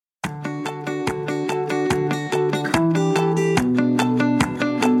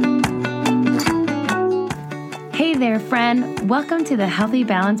friend. Welcome to the Healthy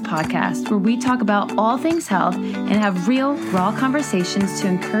Balance Podcast, where we talk about all things health and have real, raw conversations to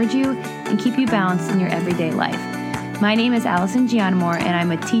encourage you and keep you balanced in your everyday life. My name is Allison Gianamore, and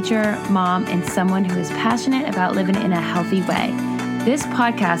I'm a teacher, mom, and someone who is passionate about living in a healthy way. This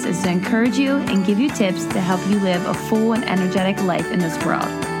podcast is to encourage you and give you tips to help you live a full and energetic life in this world.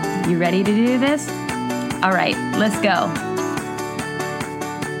 You ready to do this? All right, let's go.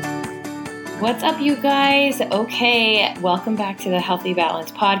 What's up, you guys? Okay, welcome back to the Healthy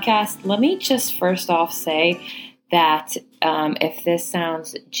Balance Podcast. Let me just first off say that if this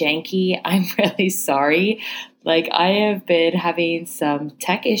sounds janky, I'm really sorry. I have been having some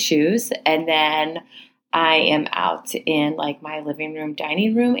tech issues, and then I am out in my living room,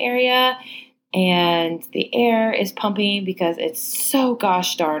 dining room area, and the air is pumping because it's so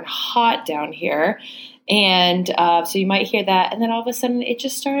gosh darn hot down here. And so you might hear that. And then all of a sudden it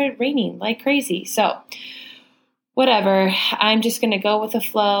just started raining like crazy. So whatever, I'm just going to go with the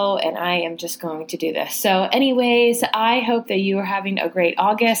flow and I am just going to do this. So anyways, I hope that you are having a great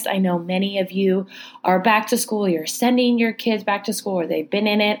August. I know many of you are back to school. You're sending your kids back to school or they've been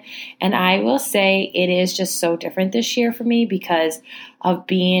in it. And I will say it is just so different this year for me because of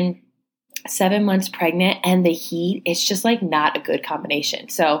being 7 months pregnant and the heat. It's just not a good combination.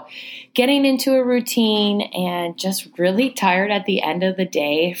 So getting into a routine and just really tired at the end of the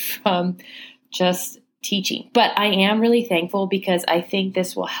day from just teaching. But I am really thankful because I think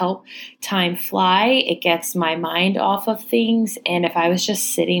this will help time fly. It gets my mind off of things. And if I was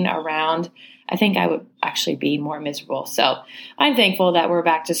just sitting around, I think I would actually be more miserable. So I'm thankful that we're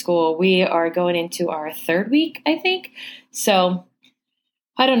back to school. We are going into our third week, I think. So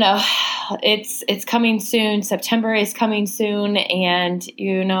I don't know. It's coming soon. September is coming soon. And,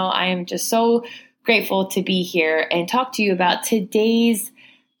 I am just so grateful to be here and talk to you about today's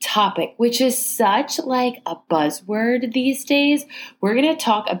topic, which is such a buzzword these days. We're going to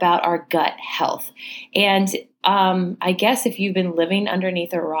talk about our gut health. And I guess if you've been living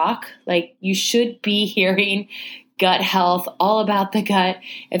underneath a rock, you should be hearing gut health, all about the gut.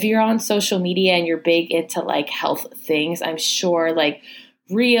 If you're on social media and you're big into health things, I'm sure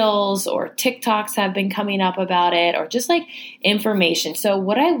Reels or TikToks have been coming up about it, or just information. So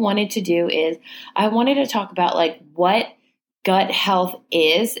what I wanted to do is I wanted to talk about what gut health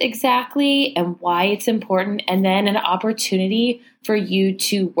is exactly and why it's important, and then an opportunity for you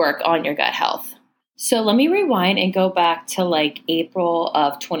to work on your gut health. So let me rewind and go back to April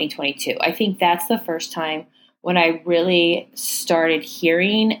of 2022. I think that's the first time when I really started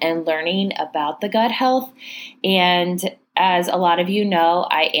hearing and learning about the gut health. And as a lot of you know,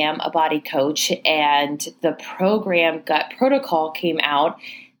 I am a body coach, and the program Gut Protocol came out.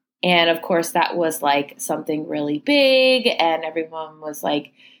 And of course, that was something really big, and everyone was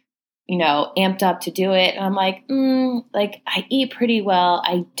amped up to do it. And I'm I eat pretty well.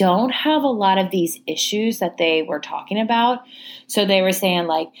 I don't have a lot of these issues that they were talking about. So they were saying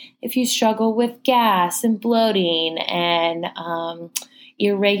if you struggle with gas and bloating and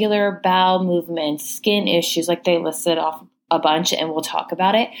irregular bowel movements, skin issues, they listed off a bunch, and we'll talk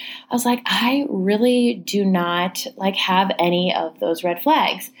about it. I was I really do not have any of those red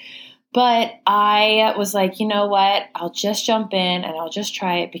flags. But I was you know what? I'll just jump in and I'll just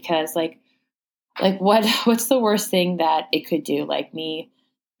try it because what's the worst thing that it could do? Me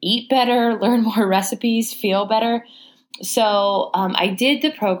eat better, learn more recipes, feel better. So I did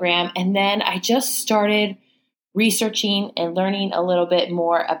the program, and then I just started researching and learning a little bit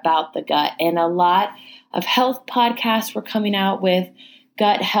more about the gut. And a lot of health podcasts were coming out with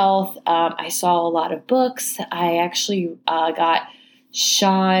gut health. I saw a lot of books. I actually got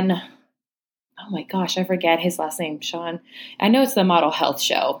Sean. Oh my gosh, I forget his last name, Sean. I know it's the Model Health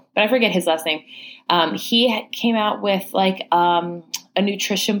Show, but I forget his last name. He came out with a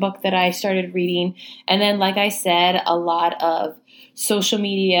nutrition book that I started reading. And then, I said, a lot of social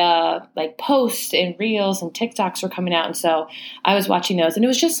media, posts and reels and TikToks were coming out. And so I was watching those, and it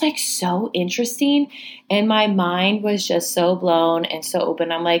was just so interesting. And my mind was just so blown and so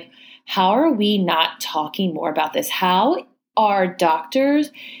open. I'm how are we not talking more about this? How are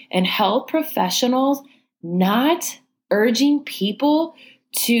doctors and health professionals not urging people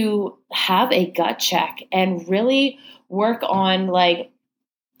to have a gut check and really work on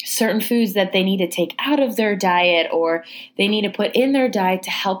certain foods that they need to take out of their diet or they need to put in their diet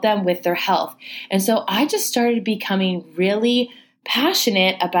to help them with their health? And so I just started becoming really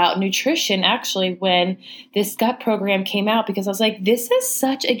passionate about nutrition actually when this gut program came out, because I was this is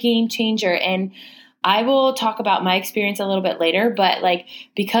such a game changer. And I will talk about my experience a little bit later, but like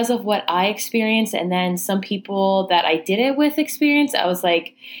because of what I experienced and then some people that I did it with experience, I was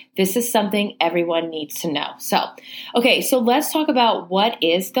like, this is something everyone needs to know. So, okay, so let's talk about what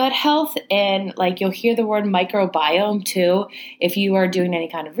is gut health. And like you'll hear the word microbiome too if you are doing any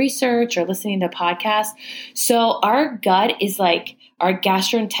kind of research or listening to podcasts. So our gut is like our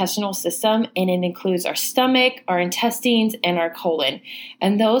gastrointestinal system, and it includes our stomach, our intestines, and our colon.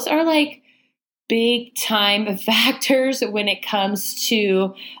 And those are like big time factors when it comes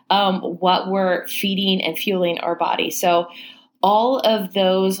to what we're feeding and fueling our body. So all of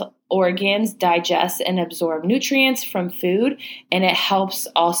those organs digest and absorb nutrients from food, and it helps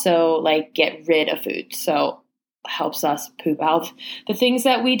also like get rid of food. So helps us poop out the things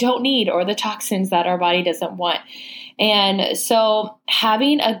that we don't need or the toxins that our body doesn't want. And so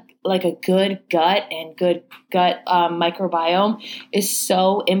having a good gut and good gut microbiome is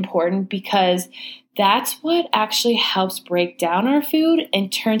so important because that's what actually helps break down our food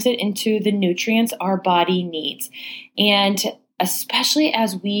and turns it into the nutrients our body needs. And especially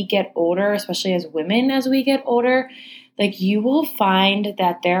as we get older, especially as women as we get older, like you will find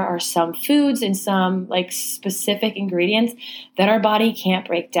that there are some foods and some like specific ingredients that our body can't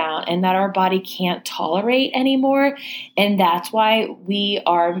break down and that our body can't tolerate anymore. And that's why we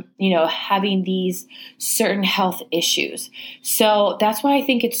are, having these certain health issues. So that's why I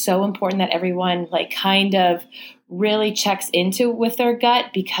think it's so important that everyone like kind of really checks into with their gut,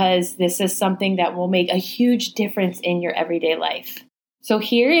 because this is something that will make a huge difference in your everyday life. So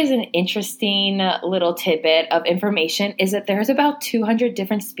here is an interesting little tidbit of information is that there's about 200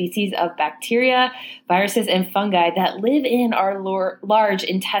 different species of bacteria, viruses, and fungi that live in our large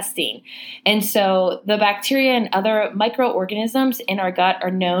intestine. And so the bacteria and other microorganisms in our gut are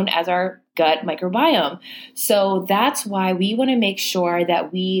known as our gut microbiome. So that's why we want to make sure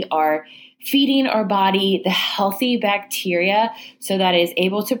that we are feeding our body the healthy bacteria so that it is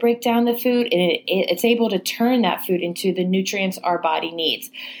able to break down the food and it's able to turn that food into the nutrients our body needs.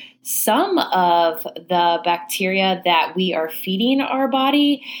 Some of the bacteria that we are feeding our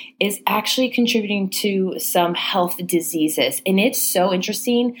body is actually contributing to some health diseases. And it's so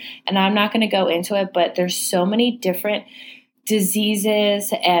interesting, and I'm not going to go into it, but there's so many different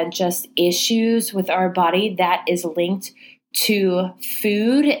diseases and just issues with our body that is linked to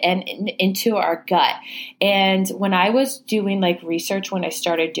food and into our gut. And when I was doing like research, when I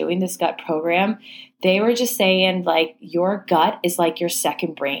started doing this gut program, they were just saying like your gut is like your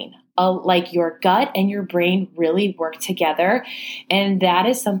second brain. Like your gut and your brain really work together. And that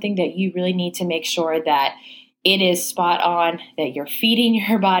is something that you really need to make sure that it is spot on, that you're feeding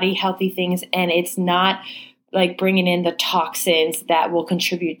your body healthy things and it's not like bringing in the toxins that will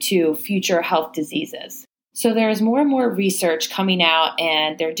contribute to future health diseases. So there's more and more research coming out,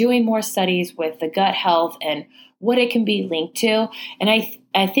 and they're doing more studies with the gut health and what it can be linked to. And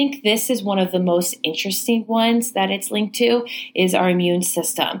I think this is one of the most interesting ones that it's linked to is our immune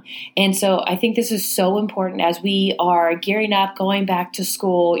system. And so I think this is so important as we are gearing up, going back to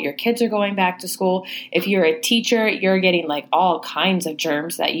school. Your kids are going back to school. If you're a teacher, you're getting like all kinds of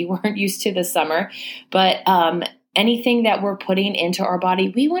germs that you weren't used to this summer. But anything that we're putting into our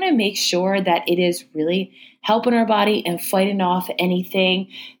body, we want to make sure that it is really helping our body and fighting off anything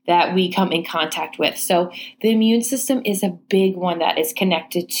that we come in contact with. So the immune system is a big one that is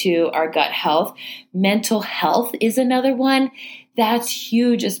connected to our gut health. Mental health is another one that's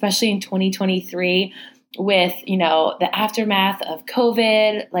huge, especially in 2023 with, the aftermath of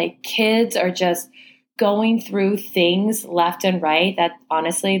COVID. Like kids are just going through things left and right that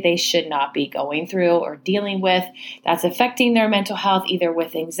honestly they should not be going through or dealing with. That's affecting their mental health, either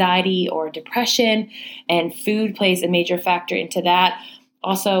with anxiety or depression, and food plays a major factor into that.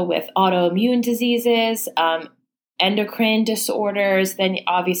 Also with autoimmune diseases, endocrine disorders, then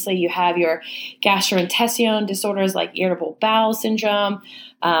obviously you have your gastrointestinal disorders like irritable bowel syndrome.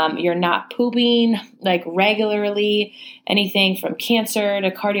 You're not pooping like regularly, anything from cancer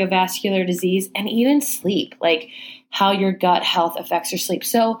to cardiovascular disease, and even sleep, like how your gut health affects your sleep.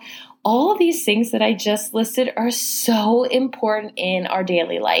 So all of these things that I just listed are so important in our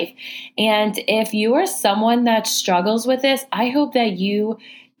daily life. And if you are someone that struggles with this, I hope that you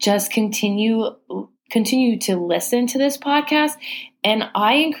just continue to listen to this podcast. And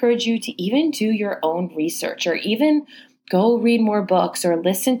I encourage you to even do your own research or even go read more books or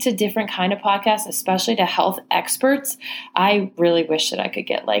listen to different kind of podcasts, especially to health experts. I really wish that I could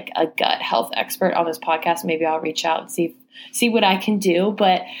get like a gut health expert on this podcast. Maybe I'll reach out and see what I can do.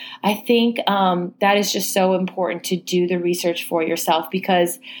 But I think that is just so important to do the research for yourself,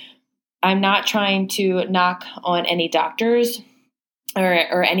 because I'm not trying to knock on any doctors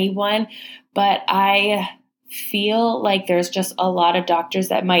or anyone, but I feel like there's just a lot of doctors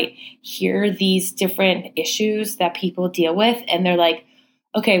that might hear these different issues that people deal with, and they're like,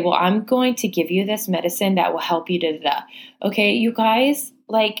 okay, well, I'm going to give you this medicine that will help you to da. Okay, you guys,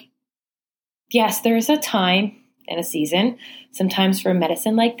 like, yes, there's a time and a season sometimes for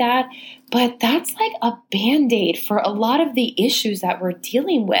medicine like that, but that's like a Band-Aid for a lot of the issues that we're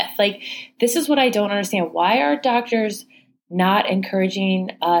dealing with. Like, this is what I don't understand. Why are doctors not encouraging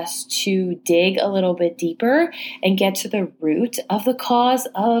us to dig a little bit deeper and get to the root of the cause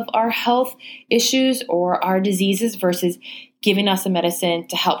of our health issues or our diseases versus giving us a medicine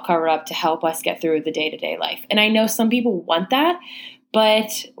to help cover up, to help us get through the day-to-day life? And I know some people want that,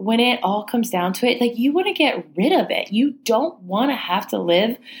 but when it all comes down to it, like, you want to get rid of it. You don't want to have to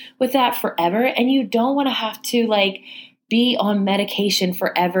live with that forever, and you don't want to have to like be on medication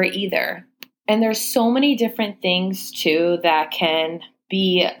forever either. And there's so many different things too that can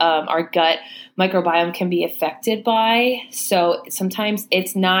be our gut microbiome can be affected by. So sometimes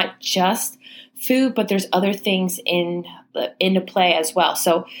it's not just food, but there's other things into play as well.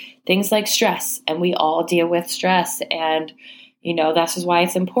 So things like stress, and we all deal with stress, and this is why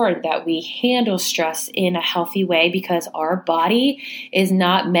it's important that we handle stress in a healthy way, because our body is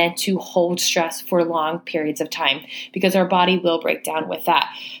not meant to hold stress for long periods of time, because our body will break down with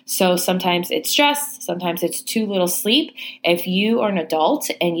that. So sometimes it's stress, sometimes it's too little sleep. If you are an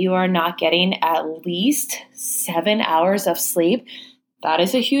adult and you are not getting at least 7 hours of sleep, that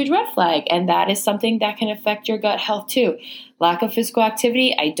is a huge red flag, and that is something that can affect your gut health too. Lack of physical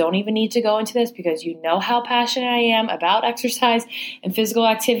activity, I don't even need to go into this because you know how passionate I am about exercise and physical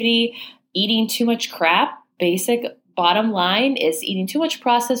activity. Eating too much crap, basic bottom line is eating too much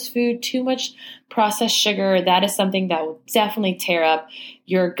processed food, too much processed sugar. That is something that will definitely tear up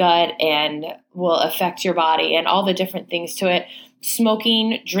your gut and will affect your body and all the different things to it.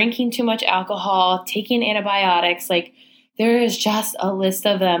 Smoking, drinking too much alcohol, taking antibiotics, like, there is just a list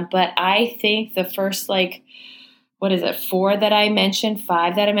of them. But I think the first, 5 that I mentioned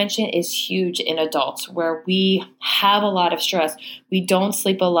is huge in adults, where we have a lot of stress. We don't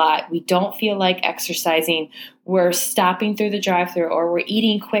sleep a lot. We don't feel like exercising. We're stopping through the drive-thru, or we're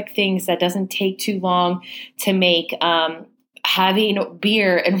eating quick things that doesn't take too long to make, having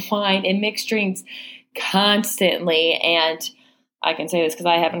beer and wine and mixed drinks constantly. And I can say this because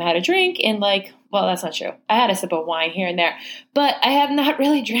I haven't had a drink in well, that's not true. I had a sip of wine here and there, but I have not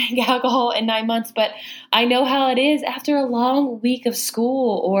really drank alcohol in 9 months. But I know how it is after a long week of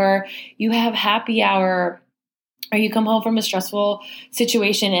school, or you have happy hour, or you come home from a stressful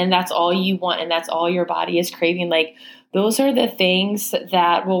situation and that's all you want and that's all your body is craving. Like, those are the things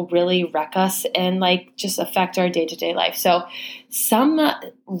that will really wreck us and just affect our day-to-day life. So some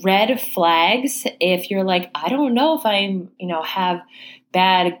red flags, if you're like, I don't know if I'm, have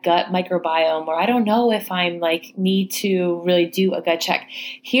bad gut microbiome, or I don't know if I'm need to really do a gut check.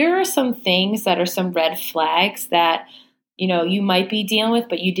 Here are some things that are some red flags that, you might be dealing with,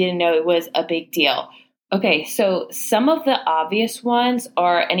 but you didn't know it was a big deal. Okay, so some of the obvious ones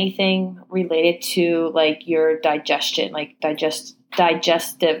are anything related to your digestion,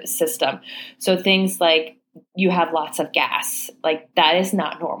 digestive system. So things like you have lots of gas, that is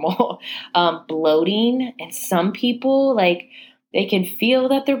not normal. Bloating, and some people they can feel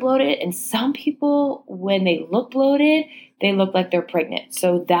that they're bloated, and some people, when they look bloated, they look like they're pregnant.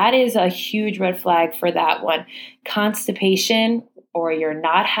 So that is a huge red flag for that one. Constipation, or you're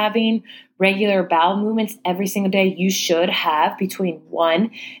not having regular bowel movements every single day. You should have between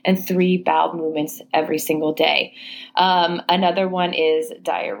 1 and 3 bowel movements every single day. Another one is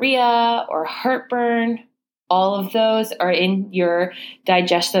diarrhea or heartburn. All of those are in your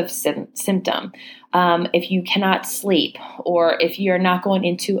digestive symptom. If you cannot sleep, or if you're not going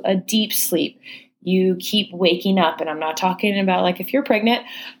into a deep sleep, you keep waking up, and I'm not talking about if you're pregnant,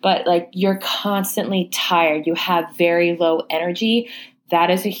 but you're constantly tired, you have very low energy, that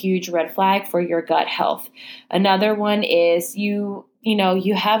is a huge red flag for your gut health. Another one is you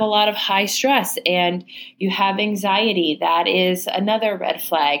have a lot of high stress and you have anxiety. That is another red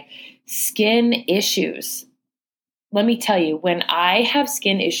flag. Skin issues. Let me tell you, when I have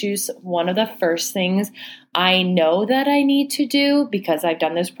skin issues, one of the first things I know that I need to do, because I've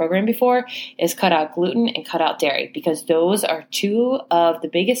done this program before, is cut out gluten and cut out dairy, because those are 2 of the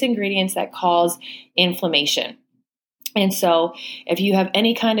biggest ingredients that cause inflammation. And so if you have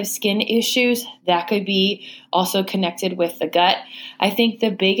any kind of skin issues, that could be also connected with the gut. I think the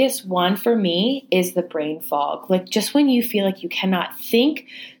biggest one for me is the brain fog. Just when you feel like you cannot think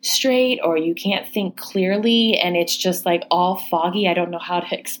straight, or you can't think clearly, and it's just all foggy. I don't know how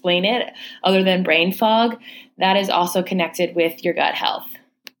to explain it other than brain fog. That is also connected with your gut health.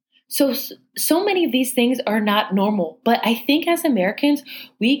 So many of these things are not normal. But I think as Americans,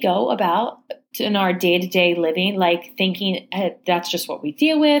 we go about in our day-to-day living, like thinking that's just what we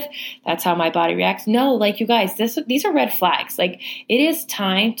deal with. That's how my body reacts. No, like you guys, these are red flags. Like it is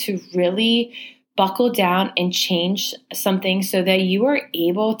time to really buckle down and change something so that you are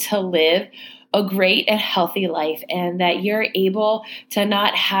able to live a great and healthy life, and that you're able to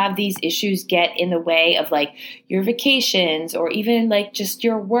not have these issues get in the way of like your vacations or even like just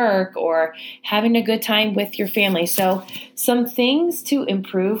your work or having a good time with your family. So some things to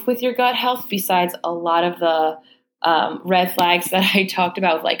improve with your gut health, besides a lot of the red flags that I talked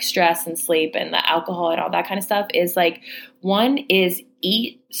about, like stress and sleep and the alcohol and all that kind of stuff, is like, one is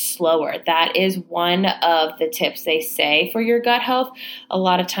eat slower. That is one of the tips they say for your gut health. A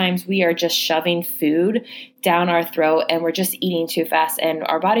lot of times we are just shoving food down our throat and we're just eating too fast, and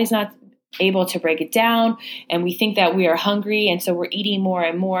our body's not able to break it down, and we think that we are hungry, and so we're eating more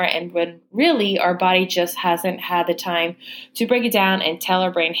and more, and when really our body just hasn't had the time to break it down and tell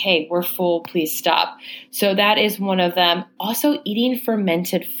our brain, hey, we're full, please stop. So that is one of them. Also, eating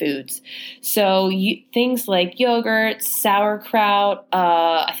fermented foods. So things like yogurt, sauerkraut,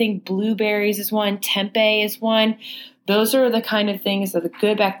 I think blueberries is one, tempeh is one. Those are the kind of things of the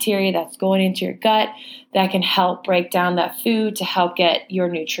good bacteria that's going into your gut that can help break down that food to help get your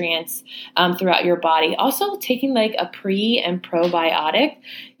nutrients throughout your body. Also, taking like a pre and probiotic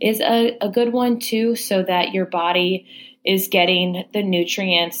is a good one too, so that your body is getting the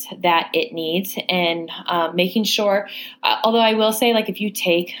nutrients that it needs, and making sure, although I will say, like if you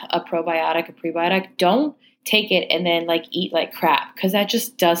take a probiotic, a prebiotic, don't take it and then like eat like crap, because that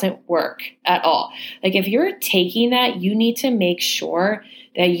just doesn't work at all. Like if you're taking that, you need to make sure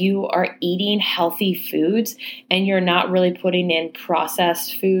that you are eating healthy foods and you're not really putting in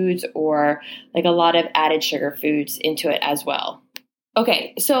processed foods or like a lot of added sugar foods into it as well.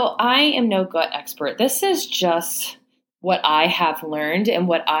 Okay, so I am no gut expert. This is just what I have learned and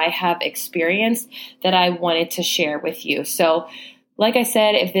what I have experienced that I wanted to share with you. So like I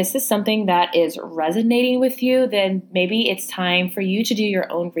said, if this is something that is resonating with you, then maybe it's time for you to do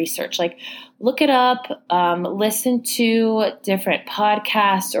your own research. Like look it up, listen to different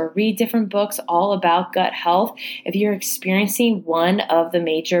podcasts or read different books all about gut health. If you're experiencing one of the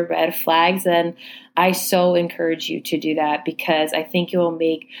major red flags, then I so encourage you to do that, because I think it will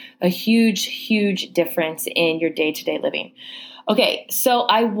make a huge, huge difference in your day-to-day living. Okay, so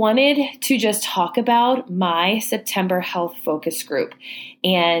I wanted to just talk about my September health focus group.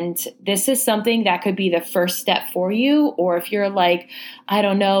 And this is something that could be the first step for you. Or if you're like, I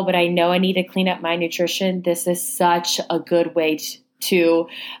don't know, but I know I need to clean up my nutrition, this is such a good way to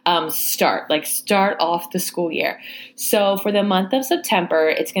start off the school year. So for the month of September,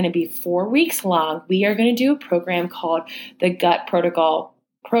 it's going to be 4 weeks long. We are going to do a program called the Gut Protocol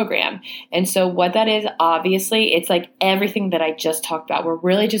program. And so what that is, obviously, it's like everything that I just talked about. We're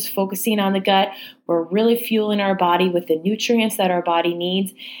really just focusing on the gut. We're really fueling our body with the nutrients that our body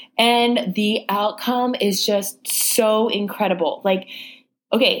needs. And the outcome is just so incredible. Like,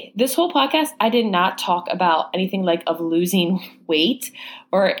 okay, this whole podcast, I did not talk about anything like of losing weight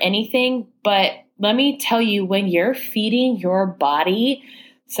or anything, but let me tell you, when you're feeding your body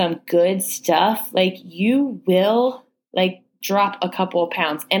some good stuff, like you will like drop a couple of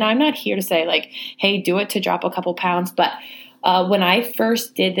pounds. And I'm not here to say like, hey, do it to drop a couple pounds. But when I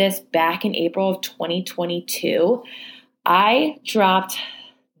first did this back in April of 2022, I dropped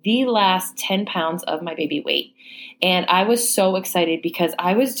the last 10 pounds of my baby weight. And I was so excited because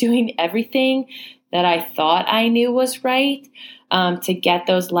I was doing everything that I thought I knew was right to get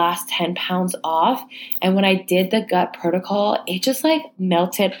those last 10 pounds off. And when I did the gut protocol, it just like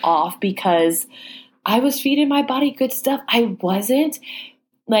melted off because I was feeding my body good stuff. I wasn't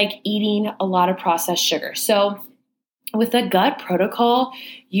like eating a lot of processed sugar. So with the gut protocol,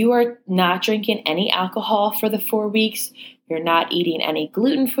 you are not drinking any alcohol for the 4 weeks. You're not eating any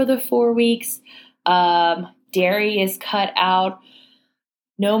gluten for the 4 weeks. Dairy is cut out.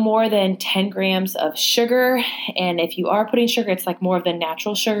 No more than 10 grams of sugar. And if you are putting sugar, it's like more of the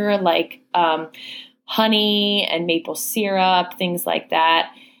natural sugar, like honey and maple syrup, things like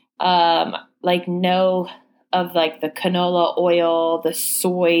that. Like no of like the canola oil, the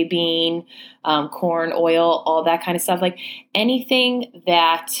soybean, corn oil, all that kind of stuff. Like anything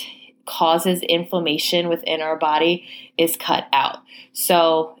that causes inflammation within our body is cut out.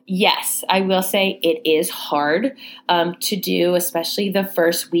 So yes, I will say it is hard to do, especially the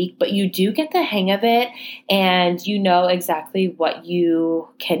first week, but you do get the hang of it and you know exactly what you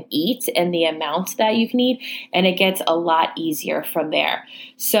can eat and the amount that you can eat, and it gets a lot easier from there.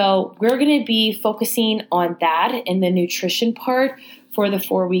 So we're going to be focusing on that in the nutrition part for the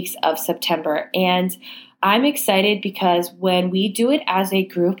 4 weeks of September. And I'm excited because when we do it as a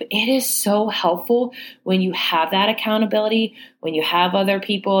group, it is so helpful when you have that accountability, when you have other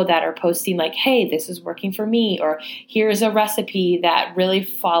people that are posting like, hey, this is working for me, or here's a recipe that really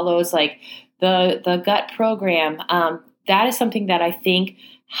follows like the gut program. That is something that I think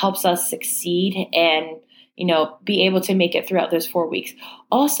helps us succeed and be able to make it throughout those 4 weeks.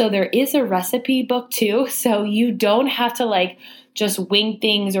 Also, there is a recipe book too, so you don't have to like just wing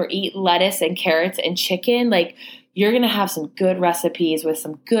things or eat lettuce and carrots and chicken. Like, you're going to have some good recipes with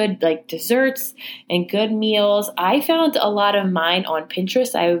some good like desserts and good meals. I found a lot of mine on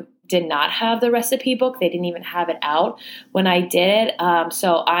Pinterest. I did not have the recipe book. They didn't even have it out when I did it.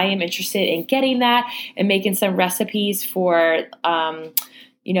 So I am interested in getting that and making some recipes for,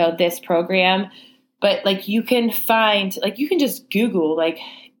 this program. But like you can just Google like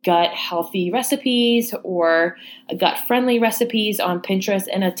gut healthy recipes or gut friendly recipes on Pinterest,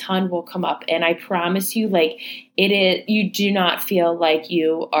 and a ton will come up. And I promise you, like you do not feel like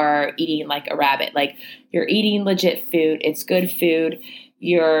you are eating like a rabbit. Like, you're eating legit food. It's good food.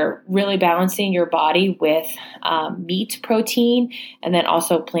 You're really balancing your body with meat protein and then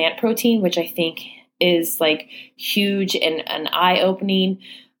also plant protein, which I think is like huge and eye-opening.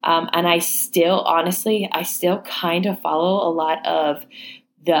 And I still kind of follow a lot of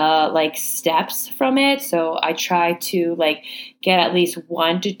the like steps from it. So I try to like get at least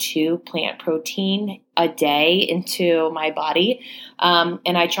 1 to 2 plant protein a day into my body.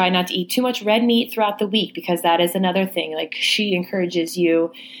 And I try not to eat too much red meat throughout the week, because that is another thing. Like, she encourages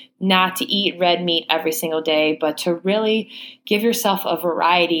you not to eat red meat every single day, but to really give yourself a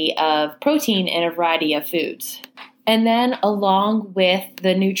variety of protein and a variety of foods. And then along with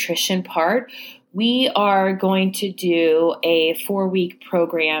the nutrition part, we are going to do a 4-week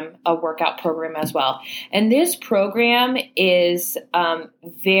program, a workout program as well. And this program is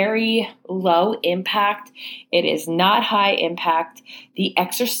very low impact. It is not high impact. The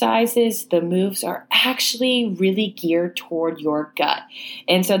exercises, the moves are actually really geared toward your gut.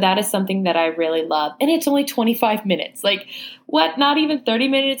 And so that is something that I really love. And it's only 25 minutes. Like, what? Not even 30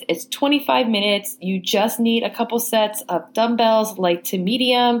 minutes. It's 25 minutes. You just need a couple sets of dumbbells, light to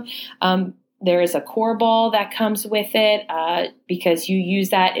medium. There is a core ball that comes with it because you use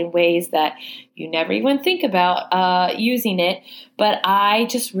that in ways that you never even think about using it. But I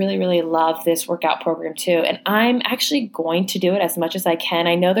just really, really love this workout program too. And I'm actually going to do it as much as I can.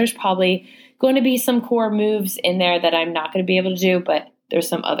 I know there's probably going to be some core moves in there that I'm not going to be able to do, but there's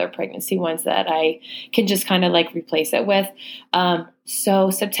some other pregnancy ones that I can just kind of like replace it with. So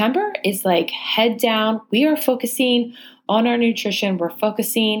September is like head down. We are focusing on our nutrition. We're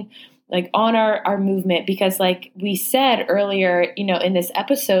focusing like on our movement, because like we said earlier, in this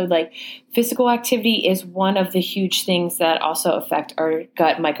episode, like physical activity is one of the huge things that also affect our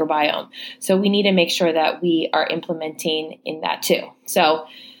gut microbiome. So we need to make sure that we are implementing in that too. So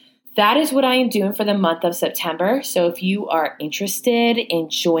that is what I am doing for the month of September. So if you are interested in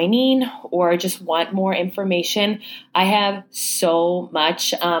joining or just want more information, I have so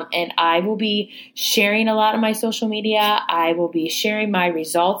much, and I will be sharing a lot on my social media. I will be sharing my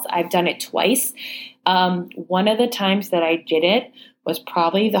results. I've done it twice. One of the times that I did it was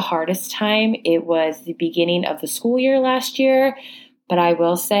probably the hardest time. It was the beginning of the school year last year. But I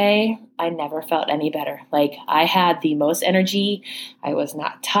will say I never felt any better. Like, I had the most energy. I was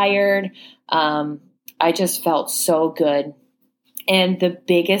not tired. I just felt so good. And the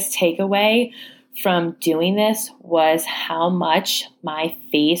biggest takeaway from doing this was how much my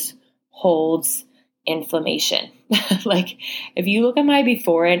face holds inflammation. Like, if you look at my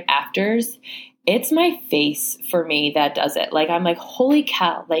before and afters, it's my face for me that does it. Like, I'm like, holy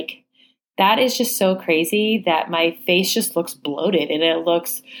cow, like, that is just so crazy that my face just looks bloated and it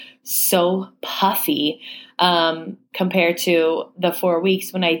looks so puffy compared to the 4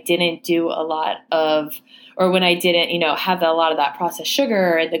 weeks when I didn't do a lot of, or when I didn't, have a lot of that processed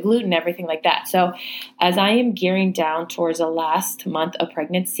sugar and the gluten, everything like that. So as I am gearing down towards the last month of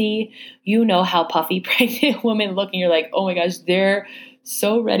pregnancy, how puffy pregnant women look, and you're like, oh my gosh, they're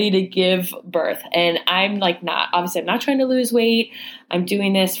so ready to give birth. And I'm like, I'm not trying to lose weight. I'm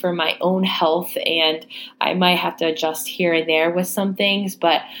doing this for my own health, and I might have to adjust here and there with some things,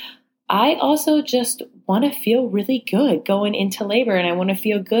 but I also just want to feel really good going into labor, and I want to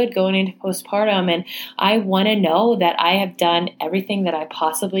feel good going into postpartum. And I want to know that I have done everything that I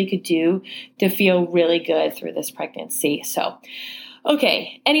possibly could do to feel really good through this pregnancy. So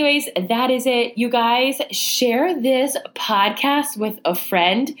Okay, anyways, that is it. You guys, share this podcast with a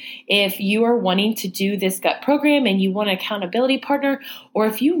friend if you are wanting to do this gut program and you want an accountability partner, or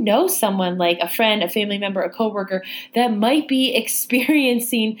if you know someone like a friend, a family member, a coworker that might be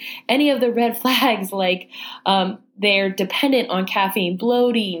experiencing any of the red flags, like they're dependent on caffeine,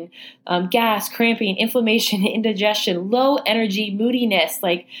 bloating, gas, cramping, inflammation, indigestion, low energy, moodiness,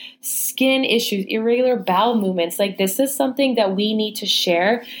 like skin issues, irregular bowel movements. Like this is something that we need to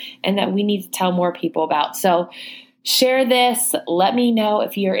share and that we need to tell more people about. So share this. Let me know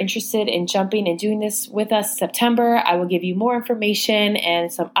if you're interested in jumping and doing this with us September. I will give you more information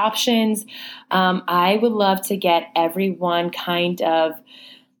and some options. I would love to get everyone kind of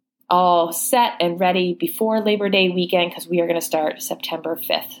all set and ready before Labor Day weekend because we are going to start September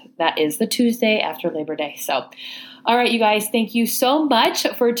 5th. That is the Tuesday after Labor Day. So, all right, you guys, thank you so much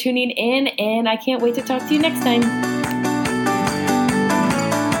for tuning in, and I can't wait to talk to you next time.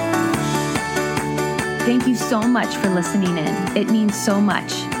 Thank you so much for listening in. It means so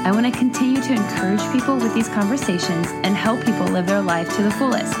much. I want to continue to encourage people with these conversations and help people live their life to the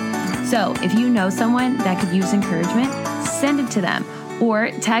fullest. So if you know someone that could use encouragement, send it to them.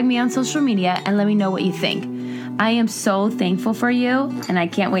 Or tag me on social media and let me know what you think. I am so thankful for you, and I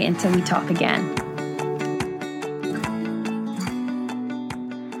can't wait until we talk again.